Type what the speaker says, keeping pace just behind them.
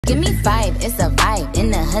Give me 5, it's a vibe.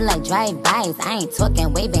 In the hood like drive-bys. I ain't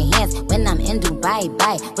talking waving hands when I'm in Dubai.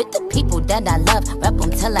 Bye. With the people that I love, rep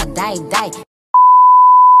them till I die.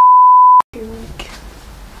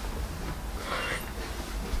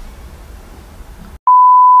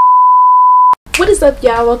 What is up,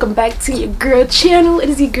 y'all? Welcome back to your girl channel. It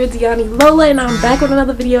is your girl Lola, and I'm back with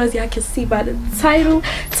another video, as y'all can see by the title.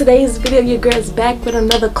 Today's video, your girl is back with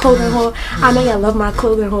another clothing haul. I know y'all love my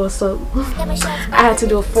clothing haul, so I had to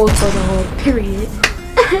do a full clothing haul, period.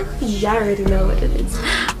 Y'all already know what it is.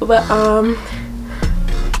 But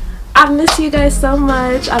I miss you guys so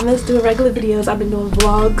much. I miss doing regular videos. I've been doing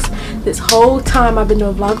vlogs this whole time. I've been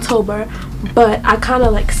doing Vlogtober, but I kind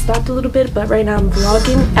of like stopped a little bit. But right now I'm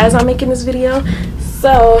vlogging as I'm making this video,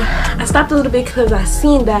 so I stopped a little bit because I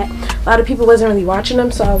seen that a lot of people wasn't really watching them.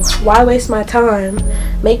 So why waste my time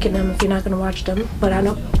making them if you're not gonna watch them? But I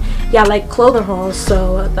know y'all like clothing hauls,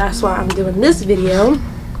 so that's why I'm doing this video.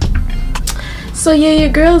 So yeah, your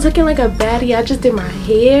girl's looking like a baddie. I just did my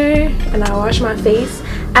hair and I washed my face.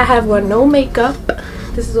 I have on no makeup.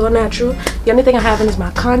 This is all natural. The only thing I have in is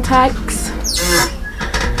my contacts.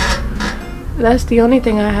 That's the only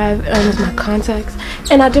thing I have on is my contacts.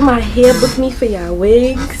 And I did my hair. Book me for y'all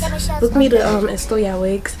wigs. Book me to install y'all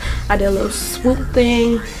wigs. I did a little swoop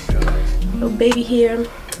thing, little baby hair, and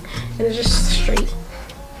it's just straight.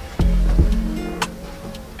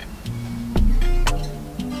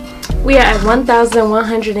 We are at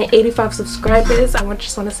 1,185 subscribers. I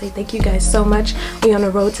just want to say thank you guys so much. We're on the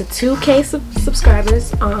road to 2K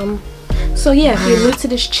subscribers. So yeah, if you're new to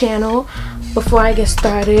this channel, before I get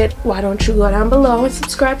started, why don't you go down below and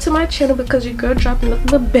subscribe to my channel, because your girl dropping nothing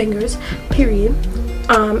but bangers, period.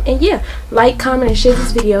 And yeah, like, comment, and share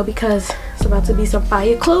this video because it's about to be some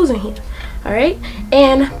fire clothes in here. Alright,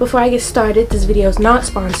 and before I get started, this video is not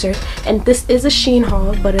sponsored, and this is a Shein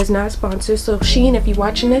haul, but it's not sponsored. So Shein, if you're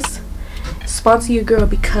watching this, sponsor your girl,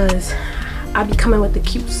 because I be coming with the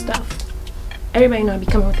cute stuff. Everybody know I be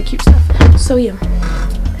coming with the cute stuff. So yeah,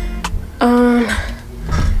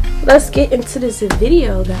 let's get into this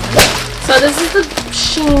video, guys. So this is the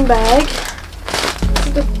Shein bag. This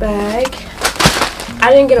is the bag. I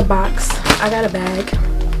didn't get a box, I got a bag.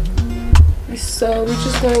 So we're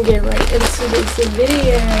just gonna get right into this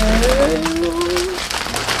video.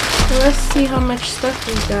 Let's see how much stuff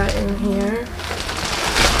we got in here.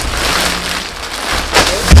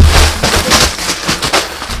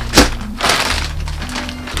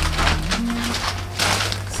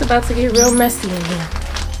 It's about to get real messy in here.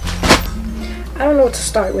 I don't know what to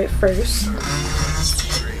start with first.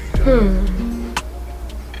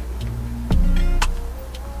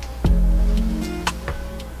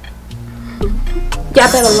 Y'all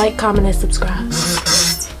better like, comment, and subscribe.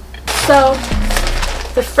 So,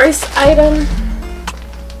 the first item,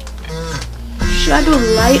 should I do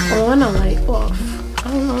light on or light off? I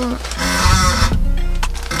don't know.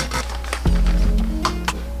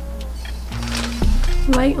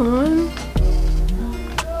 Light on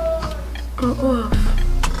or off?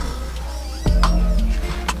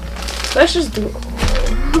 Let's just do,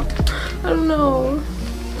 I don't know.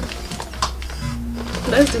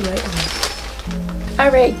 Let's do light on.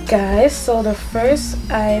 Alright guys, so the first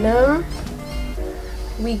item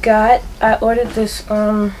we got, I ordered this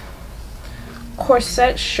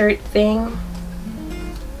corset shirt thing.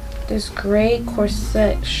 This gray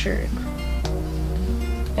corset shirt.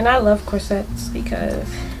 And I love corsets because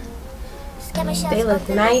they look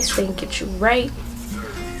nice, they get you right,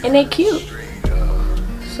 and they cute.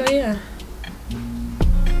 So yeah,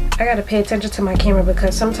 I gotta pay attention to my camera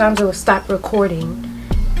because sometimes it will stop recording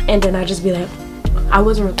and then I just be like, I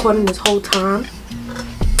wasn't recording this whole time.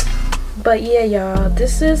 But yeah, y'all,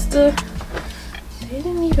 this is the, they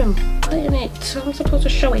didn't even button it, so I'm supposed to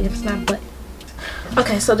show it if it's not buttoned.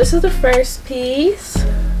 Okay, so this is the first piece.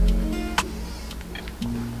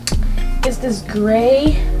 It's this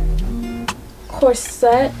gray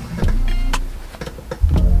corset.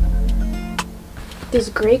 This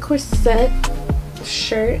gray corset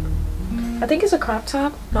shirt. I think it's a crop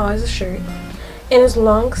top. No, it's a shirt. And it's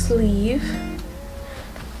long sleeve.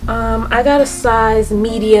 I got a size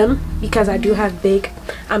medium because I do have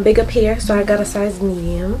I'm big up here, so I got a size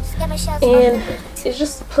medium. And it's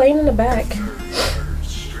just plain in the back.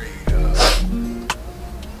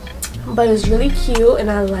 But it's really cute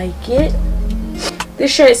and I like it.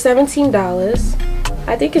 This shirt is $17.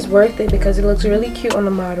 I think it's worth it because it looks really cute on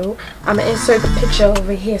the model. I'm gonna insert the picture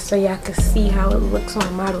over here so y'all can see how it looks on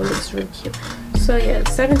the model. It looks really cute. So yeah,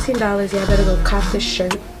 it's $17. Y'all better go cop this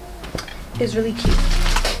shirt. It's really cute.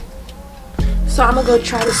 So I'm gonna go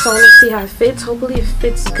try this on and see how it fits. Hopefully it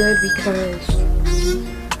fits good because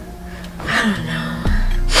I don't know.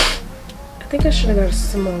 think I should have got a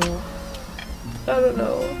small. I don't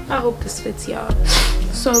know. I hope this fits y'all.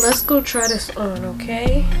 So let's go try this on,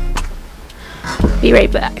 okay? Be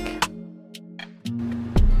right back.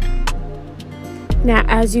 Now,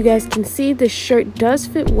 as you guys can see, this shirt does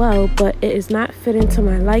fit well, but it is not fitting to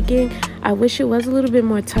my liking. I wish it was a little bit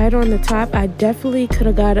more tighter on the top. I definitely could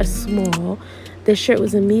have got a small. This shirt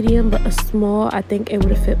was a medium, but a small, I think it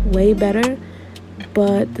would have fit way better.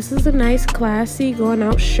 But this is a nice, classy, going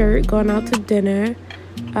out shirt, going out to dinner.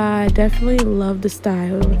 I definitely love the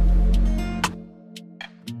style.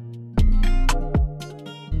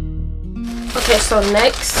 Okay, so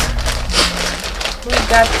next we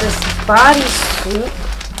got this bodysuit,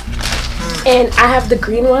 and I have the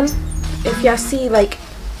green one. If y'all see, like,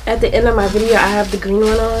 at the end of my video, I have the green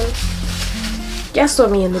one on. Y'all saw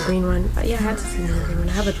me in the green one. Yeah, I had to see me in the green one.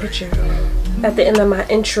 I have a picture at the end of my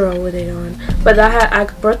intro with it on. But I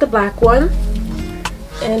brought the black one,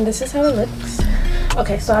 and this is how it looks.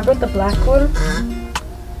 Okay, so I brought the black one,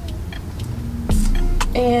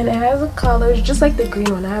 and it has a color just like the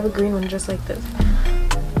green one. I have a green one just like this,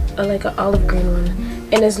 like an olive green one,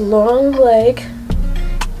 and it's long leg,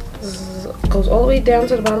 goes all the way down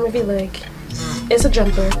to the bottom of your leg. It's a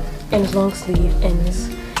jumper and it's long sleeve, and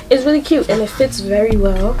it's really cute, and it fits very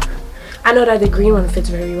well. I know that the green one fits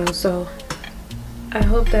very well, so I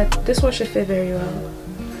hope that this one should fit very well.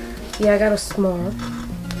 Yeah, I got a small.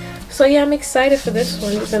 So yeah, I'm excited for this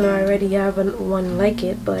one, even though I already have one like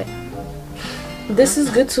it. But this is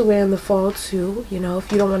good to wear in the fall too, you know, if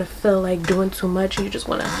you don't want to feel like doing too much and you just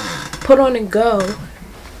want to put on and go.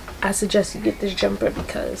 I suggest you get this jumper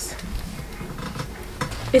because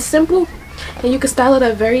it's simple and you can style it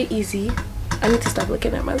up very easy. I need to stop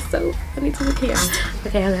looking at myself. I need to look here.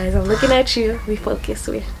 Okay guys, I'm looking at you. We focus.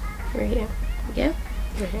 We're here. Yeah,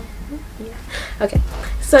 we're here. Yeah. Okay,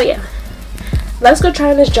 so yeah, let's go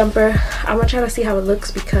try on this jumper. I'm gonna try to see how it looks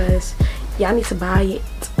because y'all need to buy it.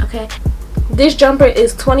 Okay, this jumper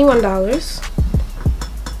is $21,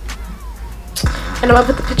 and I'm gonna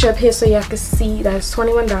put the picture up here so y'all can see that it's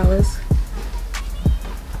 $21.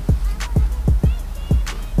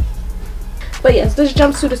 But yes, this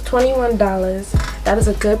jumpsuit is $21. That is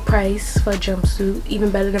a good price for a jumpsuit,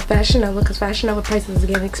 even better than Fashion Nova, because Fashion Nova prices are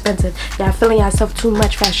getting expensive. Y'all feeling yourself too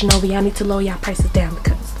much, Fashion Nova. Y'all need to lower y'all prices down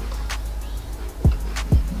because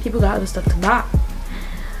people got other stuff to buy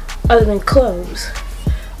other than clothes.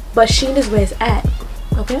 But Shein is where it's at,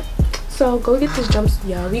 okay? So go get this jumpsuit,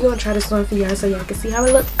 y'all. We gonna try this on for y'all so y'all can see how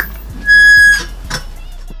it look.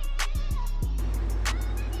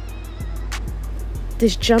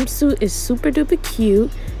 This jumpsuit is super duper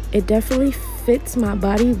cute. It definitely fits my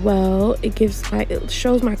body well. It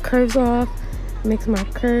shows my curves off, makes my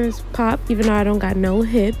curves pop, even though I don't got no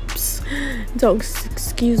hips. Don't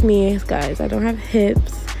excuse me, guys, I don't have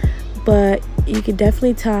hips, but you can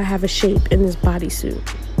definitely tell I have a shape in this bodysuit.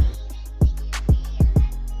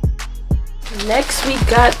 Next, we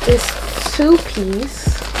got this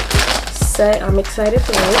two-piece set. I'm excited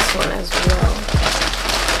for this one as well.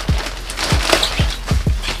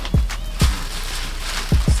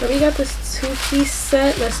 So we got this two-piece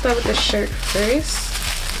set. Let's start with the shirt first.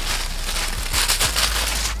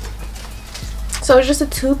 So it's just a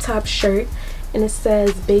two-top shirt, and it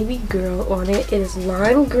says baby girl on it. It is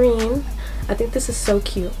lime green. I think this is so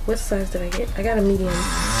cute. What size did I get? I got a medium.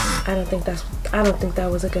 I don't think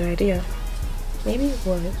that was a good idea. Maybe it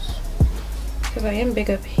was, because I am big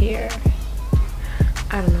up here.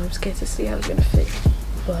 I don't know, I'm scared to see how it's gonna fit.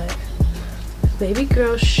 But baby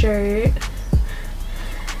girl shirt.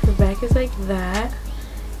 The back is like that.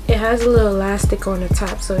 It has a little elastic on the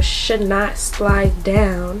top, so it should not slide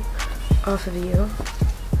down off of you.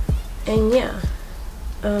 And yeah,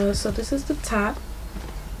 so this is the top,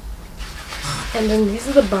 and then these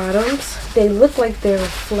are the bottoms. They look like they're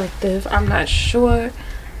reflective. I'm not sure,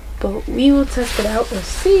 but we will test it out and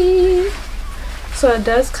see. So it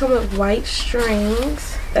does come with white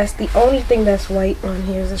strings. That's the only thing that's white on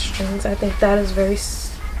here is the strings. I think that is very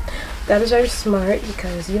smart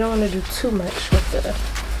because you don't want to do too much with the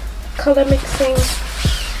color mixing.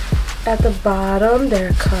 At the bottom,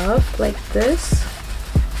 they're cuffed like this.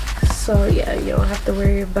 So yeah, you don't have to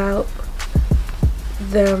worry about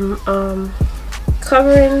them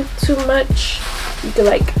covering too much. You can,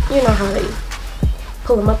 like, you know how they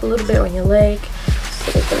pull them up a little bit on your leg,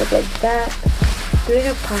 so they can look like that. Do they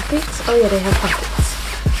have pockets? Oh yeah, they have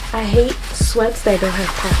pockets. I hate sweats that don't have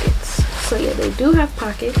pockets. So yeah, they do have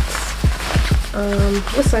pockets.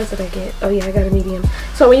 What size did I get? Oh yeah, I got a medium.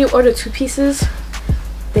 So when you order two pieces,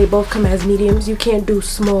 they both come as mediums. You can't do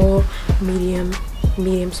small, medium,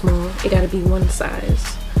 medium, small. It gotta be one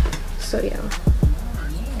size. So yeah.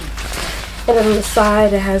 And then on the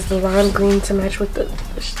side, it has the lime green to match with the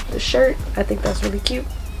shirt. I think that's really cute.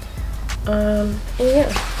 And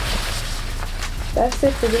yeah, that's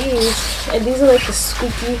it for these. And these are like the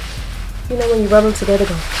squeaky, you know, when you rub them together,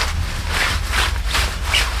 go.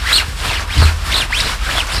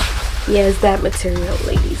 Yeah, it's that material,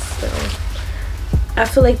 ladies. So I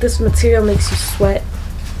feel like this material makes you sweat,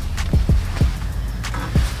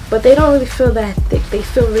 but they don't really feel that thick. They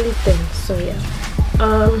feel really thin. So yeah,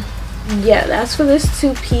 yeah, that's for this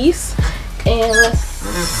 2-piece. And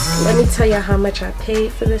let me tell you how much I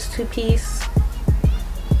paid for this 2-piece.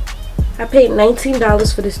 I paid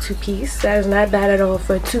 $19 for this 2-piece. That is not bad at all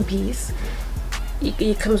for a 2-piece.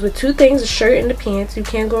 It comes with 2 things, a shirt and the pants. You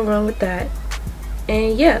can't go wrong with that.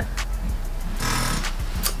 And yeah,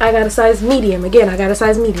 I got a size medium. Again, I got a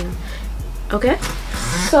size medium. Okay,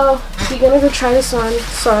 so we're gonna go try this on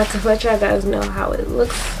so I can let y'all guys know how it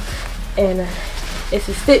looks and if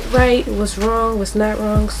it fit right, what's wrong, what's not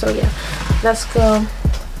wrong. So yeah, let's go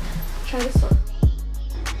try this on.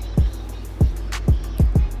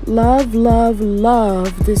 Love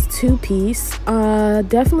this 2-piece.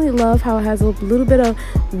 Definitely love how it has a little bit of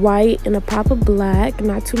white and a pop of black,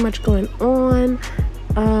 not too much going on.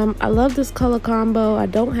 I love this color combo. I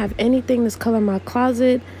don't have anything this color in my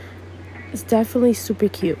closet. It's definitely super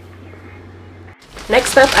cute.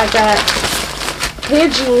 Next up, I got a pair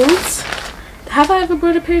of jeans. Have I ever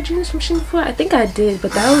brought a pair of jeans from Shein before? I think I did,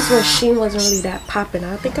 but that was when Shein wasn't really that popping.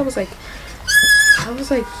 I think I was like,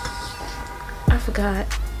 I forgot.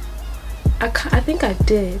 I think I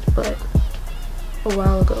did, but a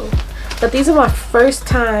while ago. But these are my first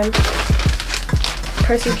time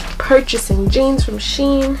purchasing jeans from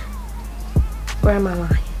Shein. Or am I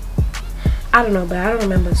lying? I don't know, but I don't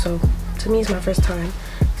remember, so to me it's my first time.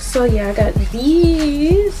 So yeah, I got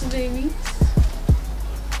these babies.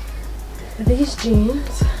 These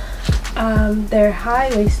jeans. They're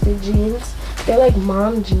high-waisted jeans. They're like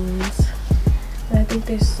mom jeans. And I think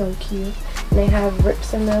they're so cute. And they have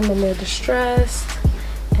rips in them and they're distressed.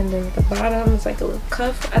 And then at the bottom it's like a little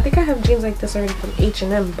cuff. I think I have jeans like this already from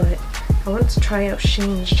H&M, but I wanted to try out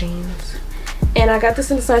Shein's jeans. And I got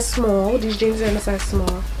this in a size small. These jeans are in a size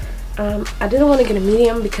small. I didn't want to get a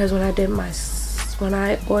medium because when I did my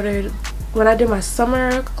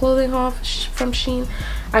summer clothing haul from Shein,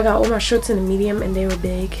 I got all my shorts in a medium and they were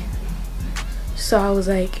big. So I was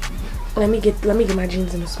like, let me get my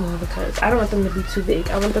jeans in a small because I don't want them to be too big.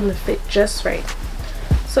 I want them to fit just right.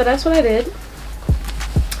 So that's what I did.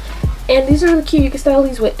 And these are really cute. You can style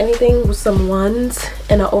these with anything, with some ones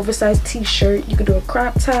and an oversized t-shirt. You could do a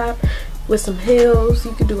crop top with some heels.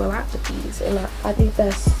 You could do a lot with these, and I think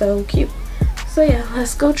that's so cute. So yeah,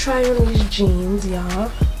 let's go try on these jeans,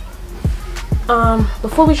 y'all.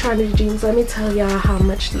 Before we try these jeans, let me tell y'all how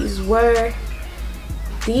much these were.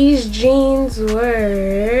 These jeans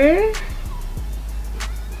were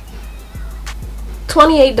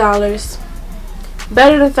 $28.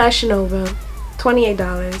 Better than Fashion Nova.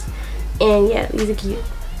 $28. And yeah, these are cute.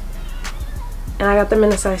 And I got them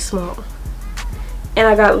in a size small. And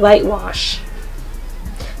I got light wash.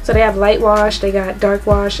 So they have light wash, they got dark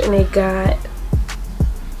wash, and they got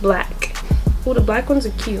black. Oh, the black ones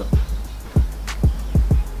are cute.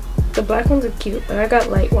 The black ones are cute, but I got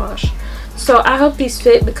light wash. So I hope these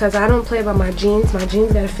fit because I don't play about my jeans. My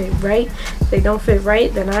jeans gotta fit right. If they don't fit right,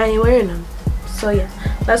 then I ain't wearing them. So yeah,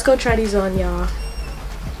 let's go try these on, y'all.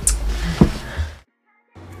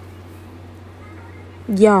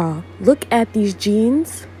 Y'all, look at these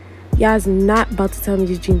jeans. Y'all's not about to tell me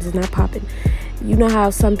these jeans is not popping. You know how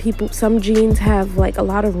some jeans have like a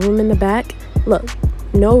lot of room in the back? Look,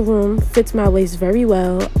 no room, fits my waist very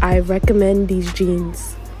well. I recommend these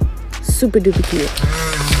jeans. Super duper cute.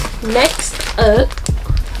 Next up,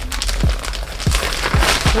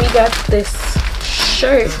 we got this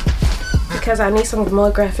shirt because I need some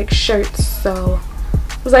more graphic shirts. So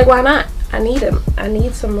I was like, why not? I need them. I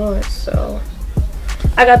need some more. So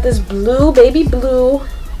I got this blue, baby blue,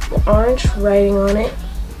 with orange writing on it.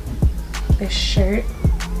 This shirt.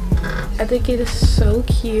 I think it is so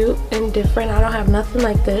cute and different. I don't have nothing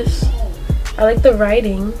like this. I like the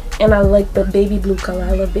writing and I like the baby blue color.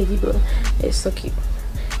 I love baby blue. It's so cute.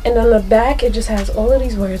 And on the back it just has all of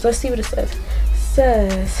these words. Let's see what it says. It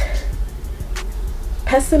says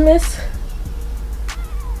pessimism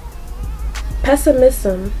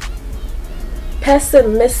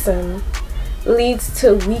leads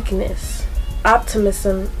to weakness.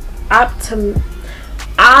 Optimism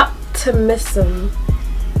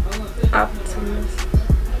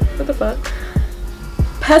what the fuck?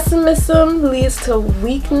 Pessimism leads to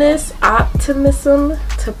weakness, optimism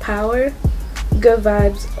to power, good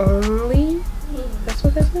vibes only. That's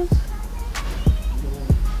what that says?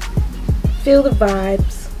 Feel the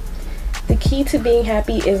vibes. The key to being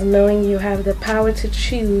happy is knowing you have the power to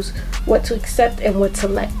choose what to accept and what to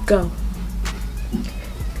let go.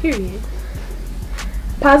 Period.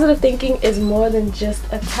 Positive thinking is more than just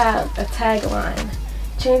a tagline.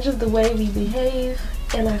 Changes the way we behave,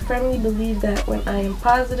 and I firmly believe that when I am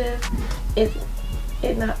positive, it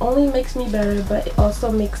not only makes me better, but it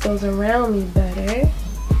also makes those around me better.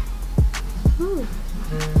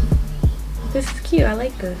 This is cute. I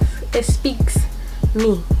like this. It speaks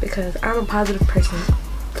me because I'm a positive person.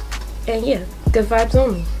 And yeah, good vibes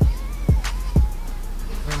only.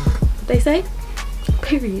 What they say?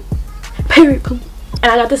 Period. Period.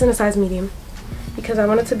 And I got this in a size medium because I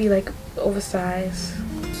want it to be like oversized.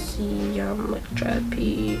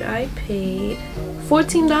 Geometry. I paid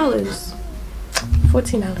 $14.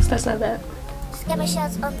 $14. That's not bad.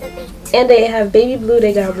 And they have baby blue,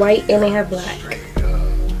 they got white, and they have black.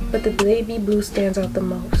 But the baby blue stands out the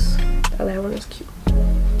most. Oh, that one is cute.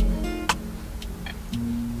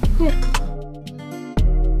 Yeah.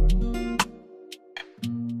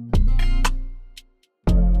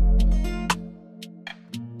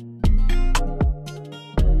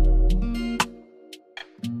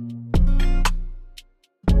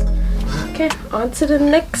 Okay, on to the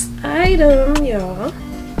next item, y'all.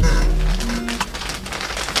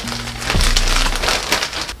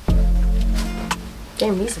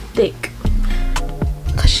 Damn, these are thick.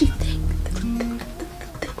 Cause she thick.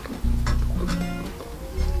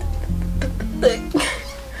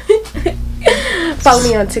 Follow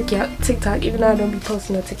me on TikTok, even though I don't be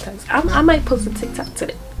posting no TikToks. I might post a TikTok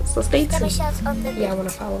today, so stay tuned. Yeah, I want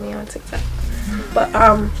to follow me on TikTok. But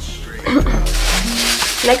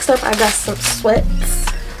next up, I got some sweats,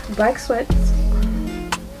 black sweats,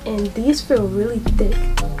 and these feel really thick.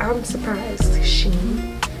 I'm surprised,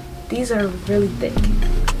 Shein. These are really thick.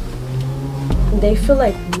 They feel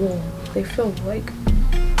like wool. They feel like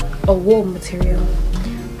a wool material.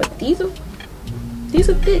 But these are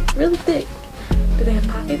thick, really thick. Do they have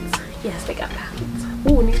pockets? Yes, they got pockets.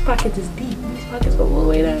 Ooh, and these pockets is deep. These pockets go all the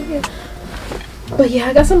way down here. But yeah,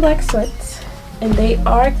 I got some black sweats. And they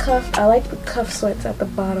are cuffed. I like the cuff sweats at the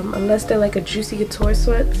bottom. Unless they're like a Juicy Couture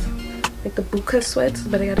sweats. Like the boot cut sweats.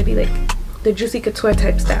 But they gotta be like the Juicy Couture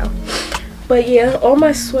type style. But yeah, all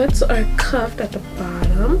my sweats are cuffed at the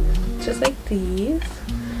bottom, just like these.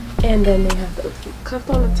 And then they have those cuffed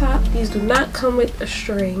on the top. These do not come with a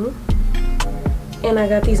string. And I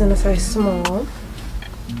got these in a size small.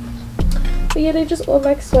 But yeah, they're just all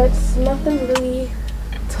black sweats. Nothing really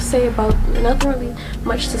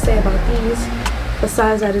much to say about these.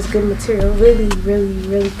 Besides that, it's good material. Really, really,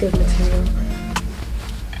 really good material.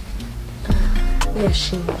 Yeah,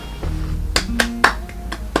 Shein.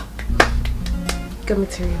 Good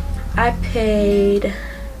material. I paid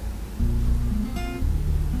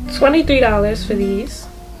 $23 for these,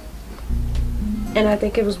 and I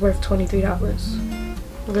think it was worth $23.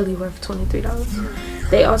 Really worth $23.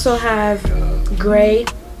 They also have gray,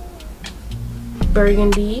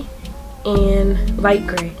 burgundy, and light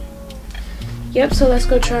gray. Yep, so let's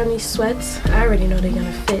go try on these sweats. I already know they're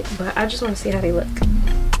gonna fit, but I just want to see how they look.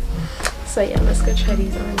 So yeah, let's go try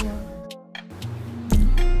these on, y'all.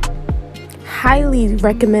 Highly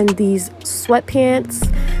recommend these sweatpants.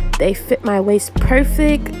 They fit my waist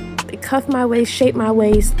perfect. They cuff my waist, shape my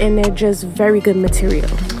waist, and they're just very good material.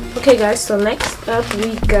 Okay guys, so next up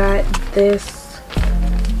we got this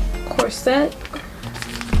corset.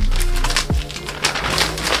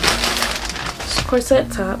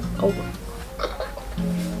 Corset top. Oh,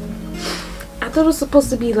 I thought it was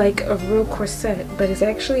supposed to be like a real corset, but it's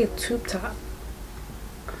actually a tube top.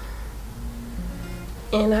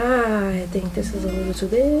 And I think this is a little too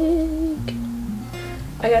big.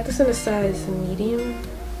 I got this in a size medium.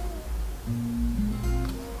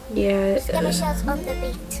 Yeah, I think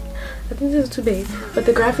this is too big. But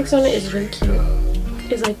the graphics on it is really cute.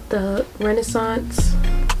 It's like the Renaissance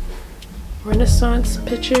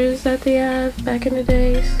pictures that they have back in the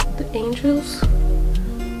days. The angels.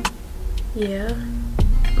 Yeah.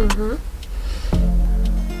 I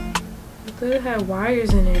thought it had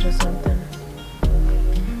wires in it or something.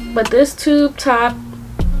 But this tube top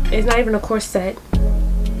is not even a corset.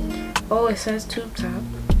 Oh, it says tube top.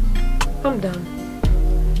 I'm done.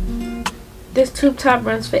 This tube top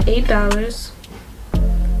runs for $8.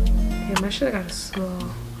 Damn, I should have got a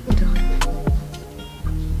small. I'm done.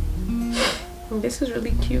 And this is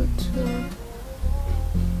really cute too.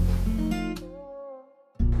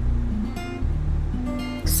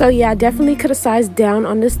 So yeah, I definitely could have sized down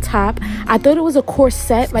on this top. I thought it was a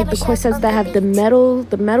corset, like the corsets that have the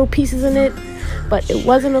metal pieces in it. but it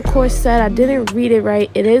wasn't a corset. I didn't read it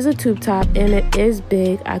right. It is a tube top and it is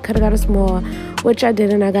big. I could have got a small, which I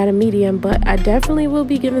didn't. I got a medium, but I definitely will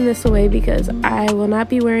be giving this away because I will not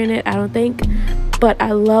be wearing it, I don't think. But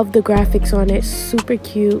I love the graphics on it. Super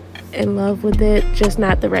cute. In love with it, just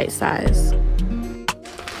not the right size.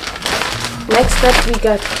 Next up, we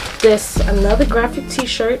got this, another graphic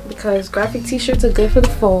t-shirt, because graphic t-shirts are good for the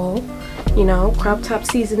fall. You know, crop top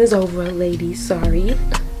season is over, ladies. Sorry.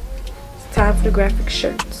 It's time for the graphic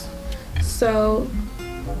shirts. So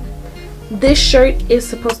this shirt is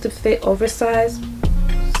supposed to fit oversized,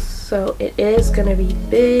 so it is gonna be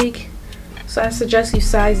big. So I suggest you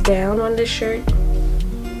size down on this shirt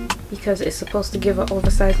because it's supposed to give an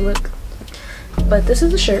oversized look. But this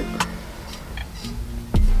is the shirt.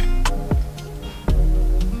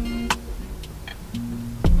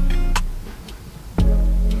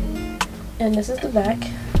 And this is the back.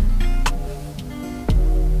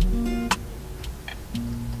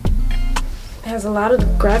 It has a lot of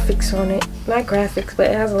graphics on it. Not graphics, but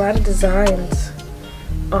it has a lot of designs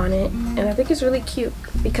on it. And I think it's really cute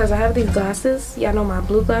because I have these glasses. Y'all know my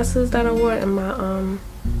blue glasses that I wore in my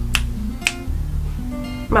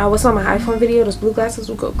what's on my iPhone video. Those blue glasses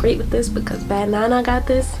will go great with this because Bad Nana got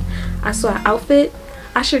this. I saw an outfit.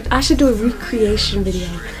 I should do a recreation video.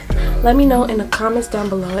 Let me know in the comments down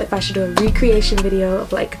below if I should do a recreation video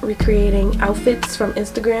of like recreating outfits from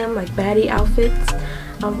Instagram, like baddie outfits.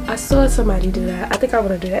 I saw somebody do that. I think I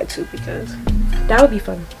want to do that too because that would be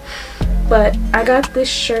fun. But I got this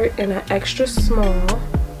shirt in an extra small,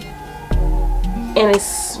 and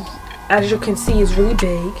it's, as you can see, it's really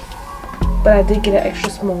big. But I did get an extra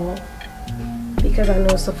small because I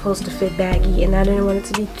know it's supposed to fit baggy, and I didn't want it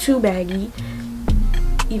to be too baggy,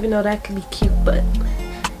 even though that could be cute, but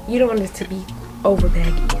you don't want it to be over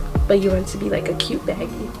baggy, but you want it to be like a cute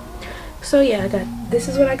baggy. So yeah, this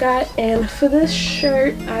is what I got, and for this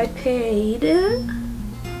shirt I paid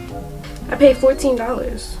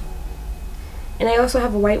 $14. And I also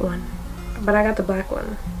have a white one, but I got the black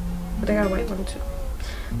one, but I got a white one too.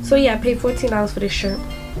 So yeah, I paid $14 for this shirt,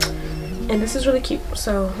 and this is really cute.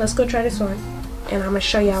 So let's go try this on, and I'm gonna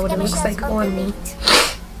show y'all what it looks like on me.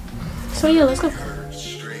 So yeah, let's go.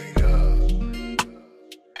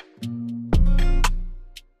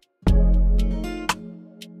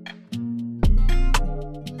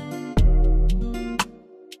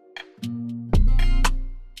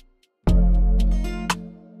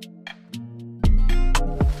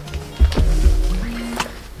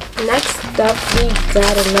 Next up, we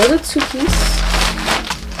got another two-piece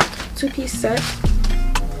set,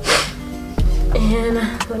 and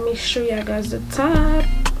let me show you guys the top.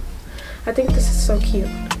 I think this is so cute.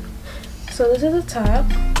 So this is the top,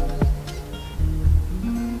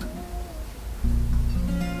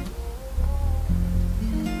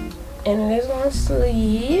 and it is long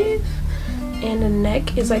sleeve, and the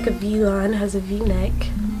neck is like a V-line, has a V-neck.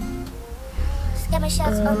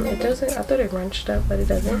 It doesn't, I thought it runched up, but it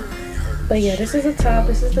doesn't. But yeah, this is the top,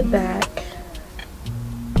 this is the back,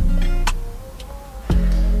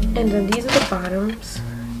 and then these are the bottoms.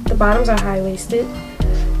 The bottoms are high-waisted.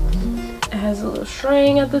 It has a little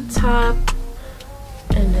string at the top,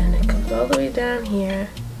 and then it comes all the way down here.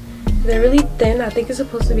 They're really thin. I think it's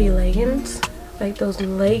supposed to be leggings, like those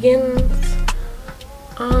leggings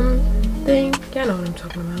thing. Y'all know what I'm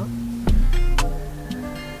talking about.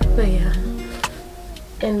 But yeah.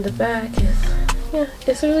 And the back is, yeah,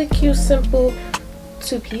 it's a really cute, simple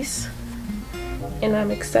two-piece, and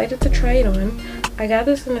I'm excited to try it on. I got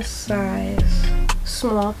this in a size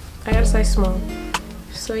small. I got a size small.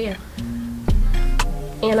 So yeah.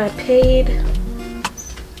 And I paid,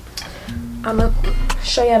 I'm gonna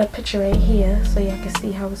show y'all the picture right here so y'all can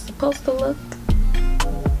see how it's supposed to look.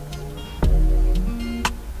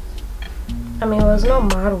 I mean, well, there's no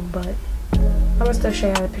model, but I'm gonna still show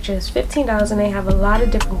y'all the picture. It's $15, and they have a lot of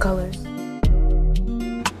different colors.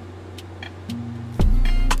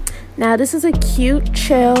 Now this is a cute,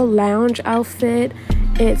 chill lounge outfit.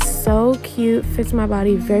 It's so cute, fits my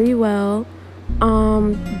body very well.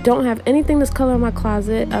 Don't have anything this color in my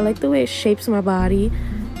closet. I like the way it shapes my body,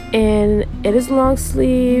 and it is long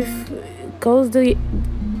sleeve, goes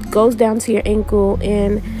down to your ankle,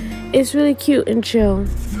 and it's really cute and chill.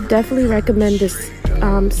 Definitely recommend this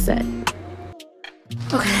set.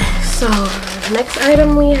 Okay, so next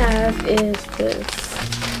item we have is this.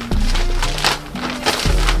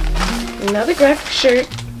 Another graphic shirt.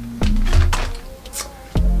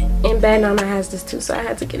 And Bad Nana has this too, so I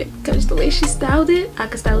had to get it because the way she styled it, I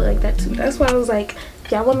could style it like that too. That's why I was like,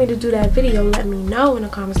 if y'all want me to do that video, let me know in the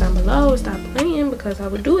comments down below. Stop playing because I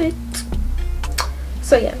would do it.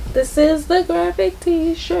 So yeah, this is the graphic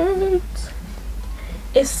t-shirt.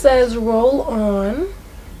 It says roll on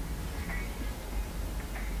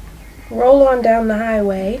down the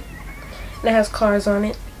highway, and it has cars on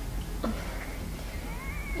it.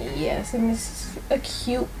 Yes, and this is a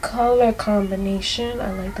cute color combination.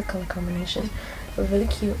 I like the color combination. It's really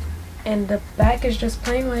cute. And the back is just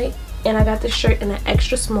plain white. And I got this shirt in an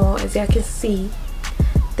extra small. As y'all can see,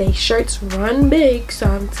 they shirts run big, so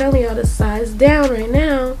I'm telling y'all to size down right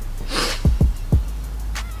now.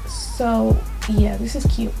 So yeah, this is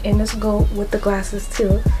cute, and this will go with the glasses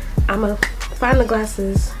too. I'm gonna find the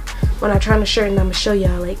glasses when I try on the shirt, and I'm gonna show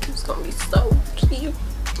y'all. Like, it's gonna be so cute,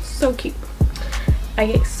 so cute. I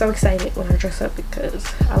get so excited when I dress up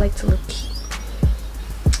because I like to look cute.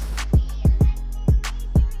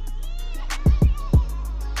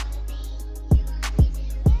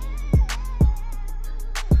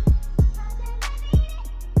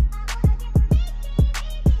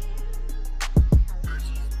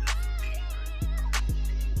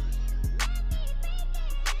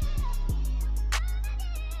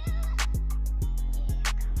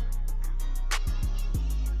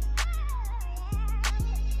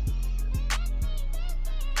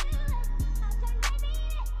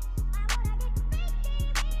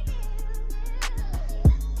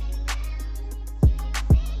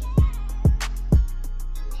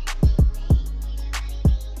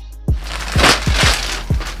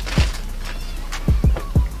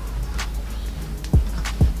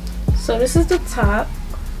 So this is the top.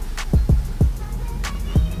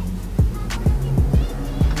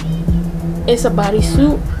 It's a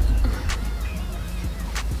bodysuit,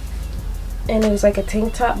 and it's like a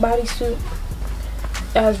tank top bodysuit.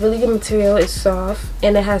 It has really good material. It's soft,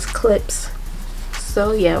 and it has clips.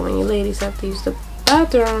 So yeah, when you ladies have to use the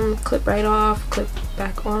bathroom, clip right off, clip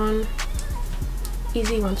back on.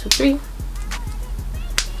 Easy, 1, 2, 3.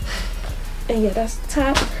 And yeah, that's the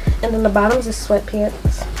top. And then the bottoms is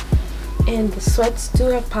sweatpants. And the sweats do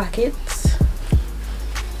have pockets.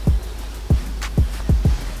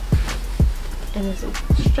 And it's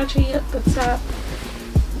stretchy at the top.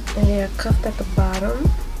 And they're cuffed at the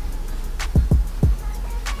bottom.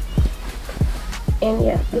 And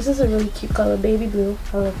yeah, this is a really cute color, baby blue.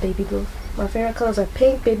 I love baby blue. My favorite colors are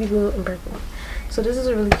pink, baby blue, and purple. So this is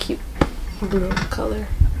a really cute blue color.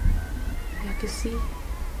 Y'all can see.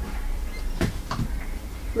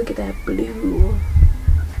 Look at that blue.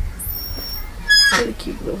 Really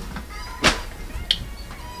cute blue.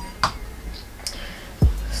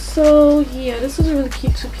 So yeah, this is a really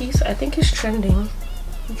cute two-piece. I think it's trending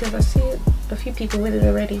because I see a few people with it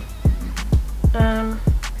already.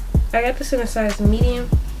 I got this in a size medium,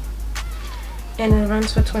 and it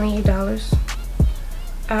runs for $28.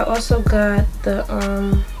 I also got the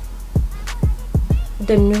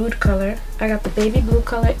nude color. I got the baby blue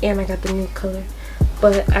color, and I got the nude color.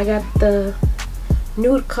 But I got the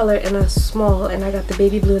nude color in a small, and I got the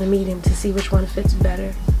baby blue in a medium to see which one fits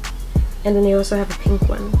better. And then they also have a pink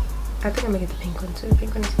one. I think I'm gonna get the pink one too. The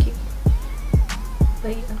pink one is cute.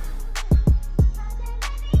 But yeah.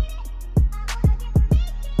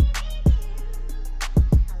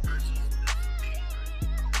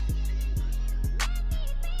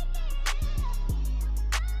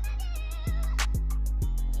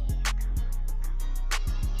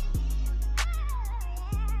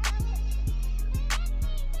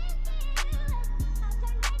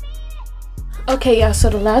 Okay, yeah, so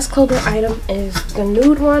the last clothing item is the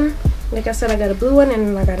nude one. Like I said, I got a blue one and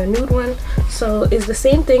then I got a nude one. So it's the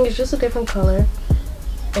same thing, it's just a different color.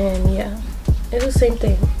 And yeah, it's the same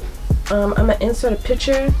thing. I'm gonna insert a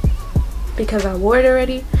picture because I wore it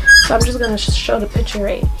already. So I'm just gonna show the picture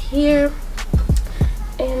right here.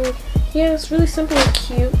 And yeah, it's really simple and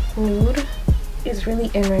cute. Nude is really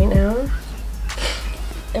in right now.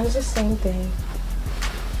 And it's the same thing.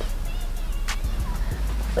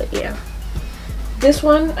 But yeah. This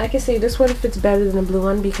one, I can say this one fits better than the blue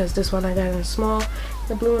one because this one I got in a small.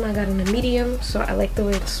 The blue one I got in a medium, so I like the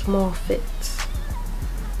way the small fits.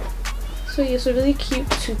 So yeah, it's a really cute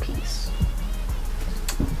two-piece.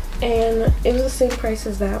 And it was the same price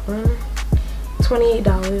as that one.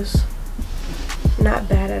 $28. Not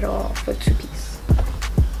bad at all for two-piece.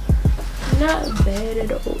 Not bad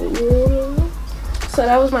at all. So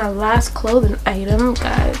that was my last clothing item,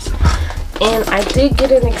 guys. And I did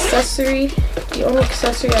get an accessory. The only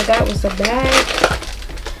accessory I got was the bag.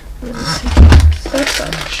 Let me see. That's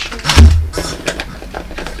not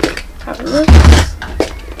how it looks.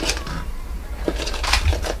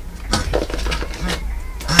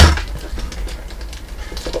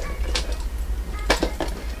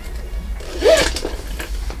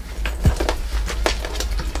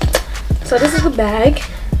 So this is the bag.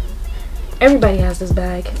 Everybody has this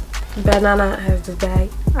bag. Banana has this bag.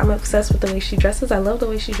 I'm obsessed with the way she dresses. I love the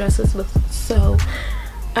way she dresses, but so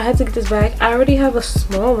I had to get this bag. I already have a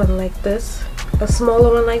small one like this, a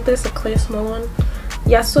smaller one like this, a clear small one.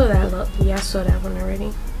 Y'all saw that look. Y'all saw that one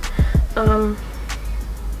already.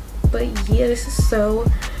 But yeah, this is so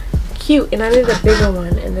cute, and I need a bigger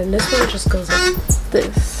one, and then this one just goes like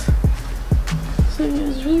this. So yeah,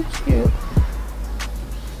 it's really cute.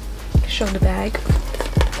 Show the bag,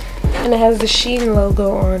 and it has the Shein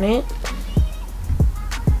logo on it.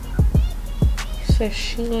 It says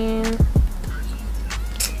Shein,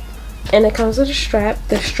 and it comes with a strap.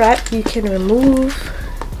 The strap you can remove.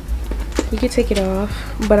 You can take it off,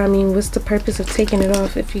 but I mean, what's the purpose of taking it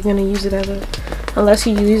off if you're gonna use it as a, unless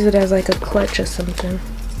you use it as like a clutch or something.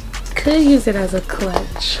 Could use it as a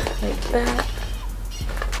clutch like that.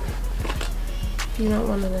 You don't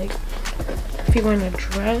want to, like, if you're wearing a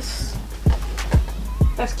dress,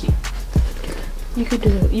 that's cute. You could do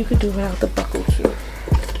it without the buckle too.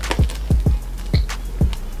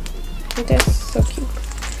 That's so cute.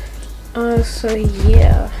 So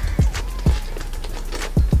yeah,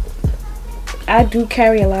 I do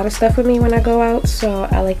carry a lot of stuff with me when I go out, so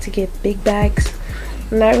I like to get big bags.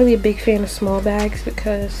 I'm not really a big fan of small bags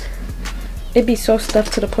because it'd be so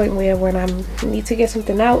stuffed to the point where when I need to get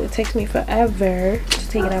something out, it takes me forever to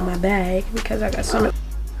take it out of my bag because I got so much.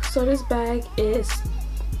 So this bag is,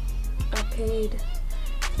 I paid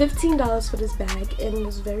 $15 for this bag, and it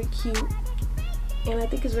was very cute, and I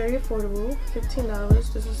think it's very affordable.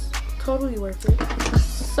 $15. This is totally worth it.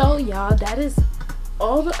 So y'all, that is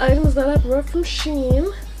all the items that I brought from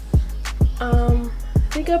Shein. I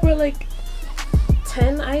think I brought like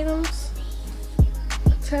 10 items,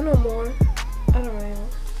 10 or more. I don't really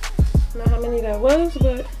know how many that was,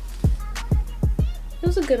 but it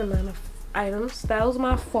was a good amount of items. That was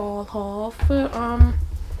my fall haul for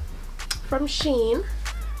from Shein.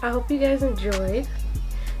 I hope you guys enjoyed.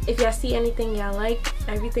 If y'all see anything y'all like,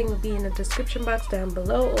 everything will be in the description box down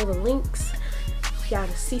below, all the links. If y'all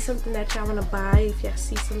see something that y'all want to buy, if y'all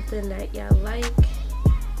see something that y'all like,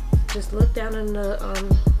 just look down in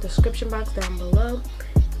the description box down below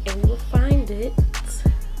and you will find it.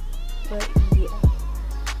 But yeah,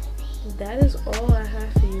 that is all I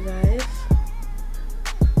have for you guys,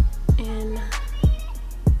 and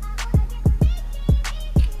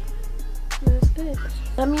that's it.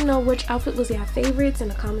 Let me know which outfit was your favorites in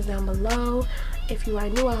the comments down below. If you are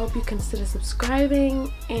new, I hope you consider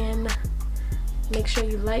subscribing, and make sure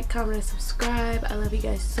you like, comment, and subscribe. I love you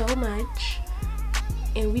guys so much,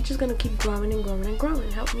 and we just gonna keep growing and growing and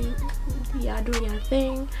growing. Help me, y'all doing y'all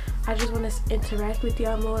thing. I just want to interact with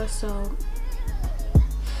y'all more, so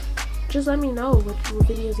just let me know what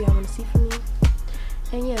videos y'all want to see from me.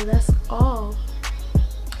 And yeah, that's all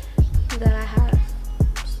that I have.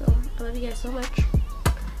 So I love you guys so much.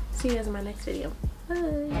 See you guys in my next video.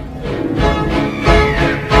 Bye.